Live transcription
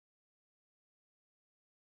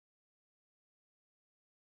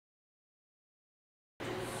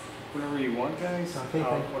Whatever you want, guys. Okay,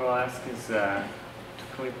 what I'll ask is to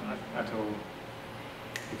click Ato.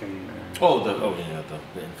 You can.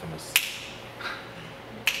 The infamous.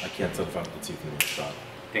 I can't tell if I'm the teeth in the shot.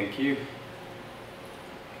 Thank you.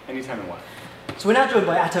 Anytime you want. So we're now joined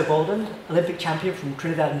by Ato Boldon, Olympic champion from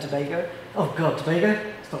Trinidad and Tobago. Oh God, Tobago?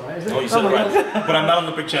 It's not right, is it? No, you said it right. But I'm not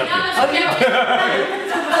Olympic champion. Shut up,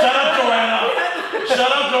 Joanna! Shut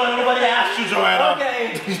up, Joanna! Nobody asked you, Joanna! Okay.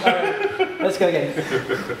 Alright, let's go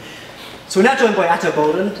again. So we're now joined by Ato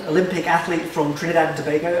Boldon, Olympic athlete from Trinidad and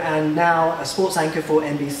Tobago and now a sports anchor for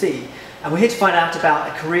NBC. And we're here to find out about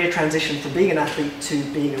a career transition from being an athlete to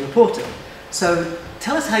being a reporter. So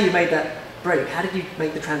tell us how you made that break. How did you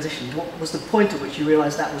make the transition? What was the point at which you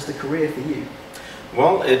realized that was the career for you?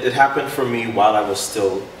 Well, it happened for me while I was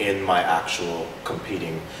still in my actual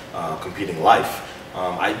competing life.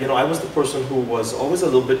 I was the person who was always a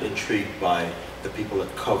little bit intrigued by the people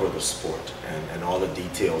that cover the sport and all the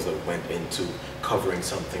details that went into covering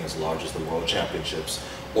something as large as the World Championships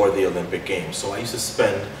or the Olympic Games. So I used to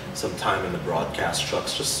spend some time in the broadcast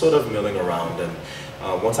trucks just sort of milling around,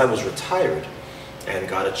 and once I was retired and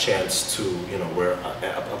got a chance to, where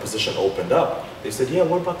a position opened up, they said, yeah,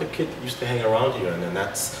 what about the kid that used to hang around here? And then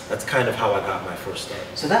that's kind of how I got my first start.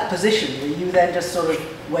 So that position, were you then just sort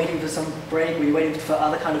of waiting for some break? Were you waiting for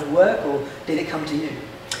other kind of work, or did it come to you?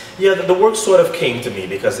 Yeah, the work sort of came to me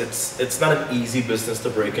because it's not an easy business to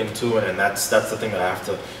break into, and that's the thing that I have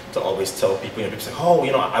to always tell people. People say, oh,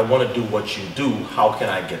 I want to do what you do. How can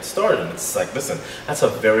I get started? And it's like, listen, that's a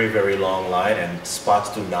very, very long line, and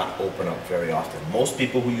spots do not open up very often. Most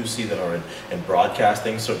people who you see that are in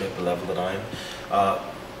broadcasting, certainly at the level that I'm,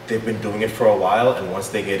 they've been doing it for a while, and once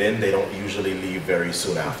they get in, they don't usually leave very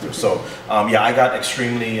soon after. So yeah,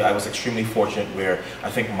 I was extremely fortunate where I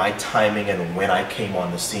think my timing and when I came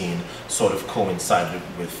on the scene sort of coincided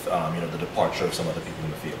with the departure of some other people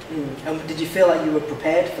in the field. And did you feel like you were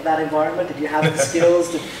prepared for that environment? Did you have the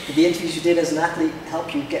skills? Did the interviews you did as an athlete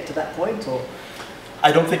help you get to that point? Or?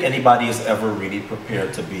 I don't think anybody is ever really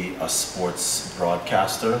prepared to be a sports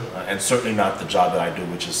broadcaster, and certainly not the job that I do,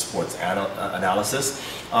 which is sports analysis.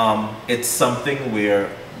 It's something where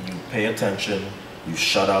you pay attention, you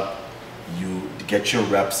shut up, you get your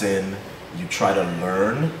reps in, you try to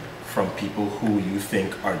learn from people who you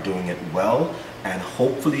think are doing it well, and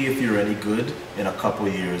hopefully if you're any good, in a couple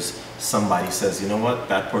of years, somebody says, you know what,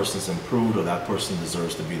 that person's improved or that person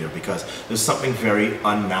deserves to be there, because there's something very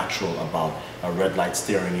unnatural about a red light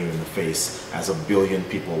staring you in the face as a billion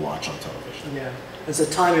people watch on television. Yeah, and so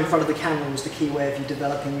time in front of the camera was the key way of you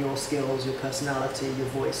developing your skills, your personality, your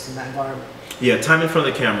voice in that environment. Yeah, time in front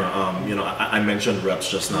of the camera, I mentioned reps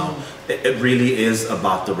just now. It really is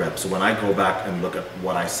about the reps. When I go back and look at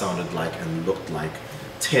what I sounded like and looked like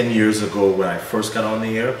 10 years ago when I first got on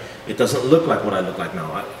the air, it doesn't look like what I look like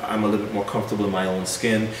now. I'm a little bit more comfortable in my own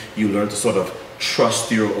skin. You learn to sort of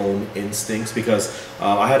trust your own instincts, because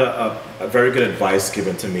I had a very good advice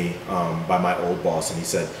given to me by my old boss, and he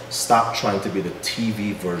said, stop trying to be the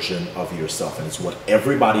TV version of yourself. And it's what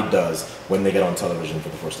everybody does when they get on television for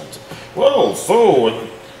the first time. Whoa, so,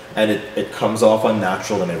 and it comes off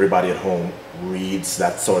unnatural, and everybody at home reads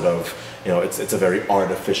that sort of, it's a very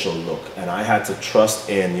artificial look. And I had to trust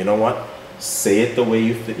in, you know what, say it the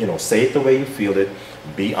way say it the way you feel it,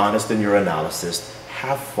 be honest in your analysis,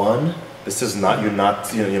 have fun. This is not,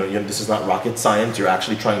 this is not rocket science. You're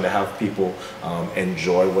actually trying to have people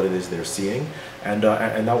enjoy what it is they're seeing, and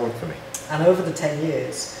that worked for me. And over the 10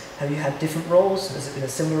 years, have you had different roles? Has it been a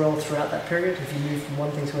similar role throughout that period? Have you moved from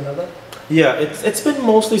one thing to another? Yeah, it's been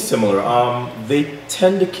mostly similar. They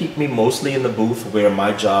tend to keep me mostly in the booth, where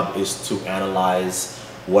my job is to analyze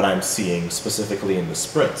what I'm seeing specifically in the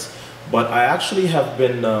sprints. But I actually have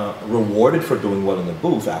been rewarded for doing well in the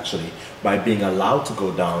booth, actually, by being allowed to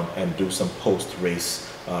go down and do some post-race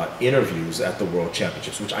interviews at the World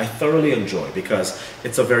Championships, which I thoroughly enjoy, because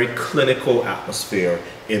it's a very clinical atmosphere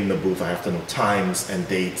in the booth. I have to know times and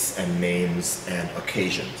dates and names and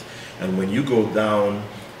occasions. And when you go down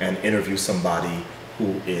and interview somebody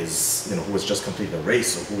who is, who has just completed a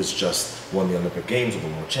race, or who has just won the Olympic Games or the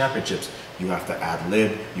World Championships, you have to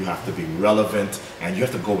ad-lib, you have to be relevant, and you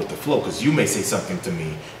have to go with the flow, because you may say something to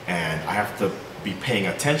me and I have to be paying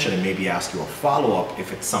attention and maybe ask you a follow-up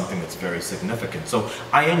if it's something that's very significant. So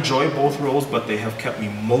I enjoy both roles, but they have kept me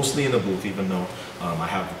mostly in the booth, even though I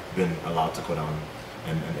have been allowed to go down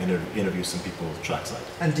and interview some people trackside.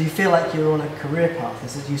 And do you feel like you're on a career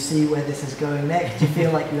path? Do you see where this is going next? Do you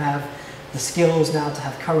feel like you have the skills now to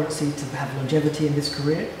have currency, to have longevity in this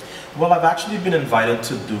career? Well, I've actually been invited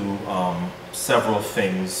to do several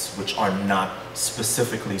things which are not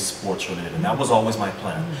specifically sports related, and that was always my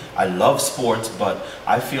plan. I love sports, but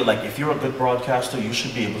I feel like if you're a good broadcaster, you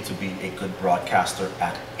should be able to be a good broadcaster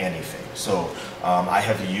at anything. So I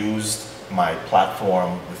have used my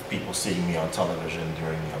platform with people seeing me on television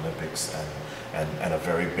during the Olympics and a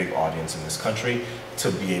very big audience in this country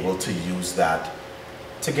to be able to use that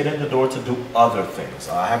to get in the door to do other things.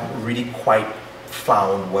 I haven't really quite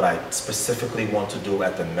found what I specifically want to do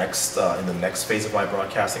at the next in the next phase of my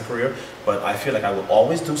broadcasting career, but I feel like I will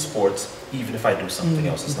always do sports even if I do something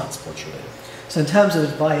else that's not sports related. So in terms of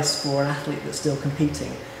advice for an athlete that's still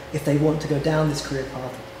competing, if they want to go down this career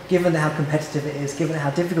path, given how competitive it is, given how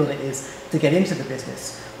difficult it is to get into the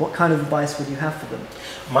business, what kind of advice would you have for them?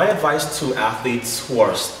 My advice to athletes who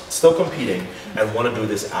are still competing and want to do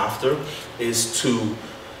this after is to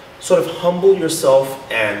sort of humble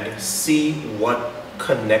yourself and see what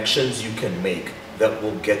connections you can make that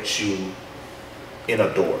will get you in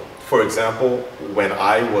a door. For example, when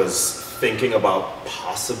I was thinking about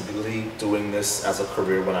possibly doing this as a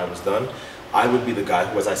career when I was done, I would be the guy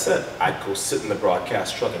who, as I said, I'd go sit in the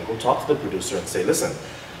broadcast truck and go talk to the producer and say, listen,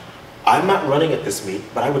 I'm not running at this meet,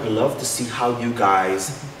 but I would love to see how you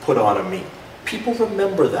guys put on a meet. People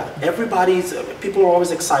remember that. People are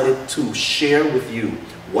always excited to share with you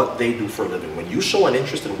what they do for a living. When you show an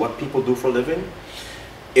interest in what people do for a living,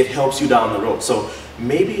 it helps you down the road. So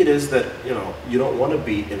maybe it is that you don't want to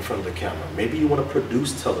be in front of the camera. Maybe you want to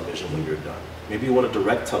produce television when you're done. Maybe you want to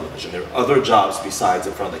direct television. There are other jobs besides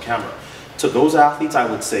in front of the camera. To those athletes, I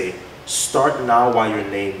would say, start now while your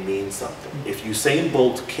name means something. If Usain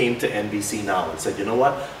Bolt came to NBC now and said, you know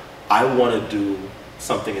what, I want to do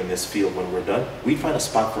something in this field when we're done, we'd find a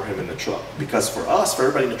spot for him in the truck. Because for us, for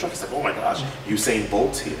everybody in the truck, it's like, oh my gosh, Usain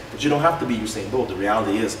Bolt's here. But you don't have to be Usain Bolt. The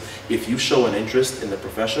reality is, if you show an interest in the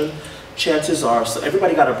profession, chances are,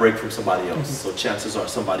 everybody got a break from somebody else. So chances are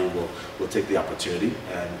somebody will take the opportunity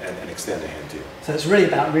and extend a hand to you. So it's really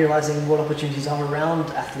about realizing what opportunities are around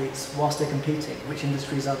athletes whilst they're competing, which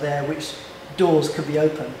industries are there, which doors could be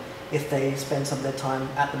open if they spend some of their time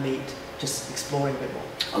at the meet just exploring a bit more.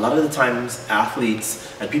 A lot of the times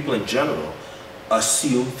athletes and people in general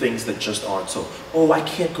assume things that just aren't so. Oh, I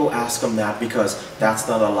can't go ask them that because that's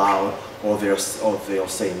not allowed, or they'll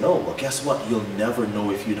say no. Well, guess what? You'll never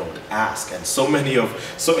know if you don't ask. And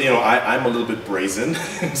I'm a little bit brazen,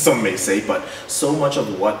 some may say, but so much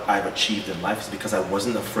of what I've achieved in life is because I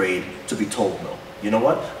wasn't afraid to be told no. You know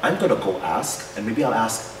what? I'm gonna go ask, and maybe I'll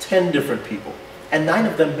ask 10 different people, and 9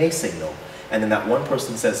 of them may say no. And then that one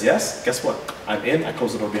person says yes, guess what? I'm in, I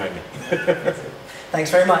close the door behind me.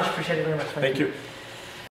 Thanks very much, appreciate it very much. Thank you.